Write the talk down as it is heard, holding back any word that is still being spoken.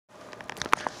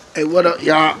Hey, what up,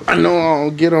 y'all? I know I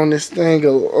don't get on this thing a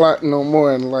lot no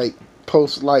more and like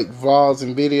post like vlogs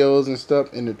and videos and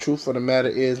stuff. And the truth of the matter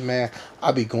is, man,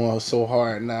 I be going so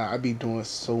hard now. I be doing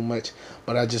so much,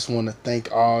 but I just want to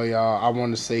thank all y'all. I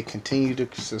want to say continue to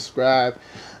subscribe,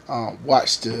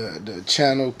 watch the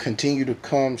channel, continue to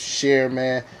come share,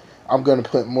 man. I'm gonna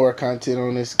put more content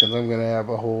on this because I'm gonna have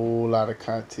a whole lot of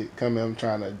content coming. I'm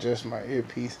trying to adjust my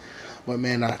earpiece, but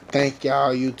man, I thank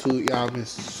y'all, YouTube. Y'all been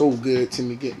so good to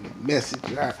me, getting the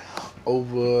message out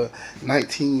over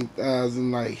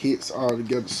 19,000 like hits all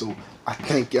together. So I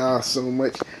thank y'all so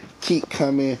much. Keep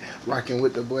coming, rocking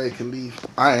with the boy Khalif,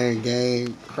 Iron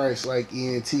Gang, Christ like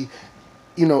ENT.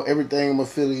 You know everything I'm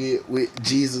affiliated with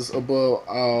Jesus above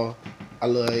all. I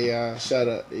love y'all. Shout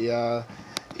out to y'all.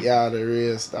 Y'all the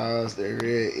real stars, the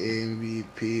real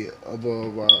MVP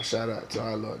above all. Shout out to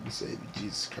our Lord and Savior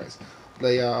Jesus Christ.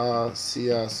 Love y'all. See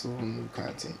y'all soon. New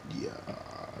content. Yeah.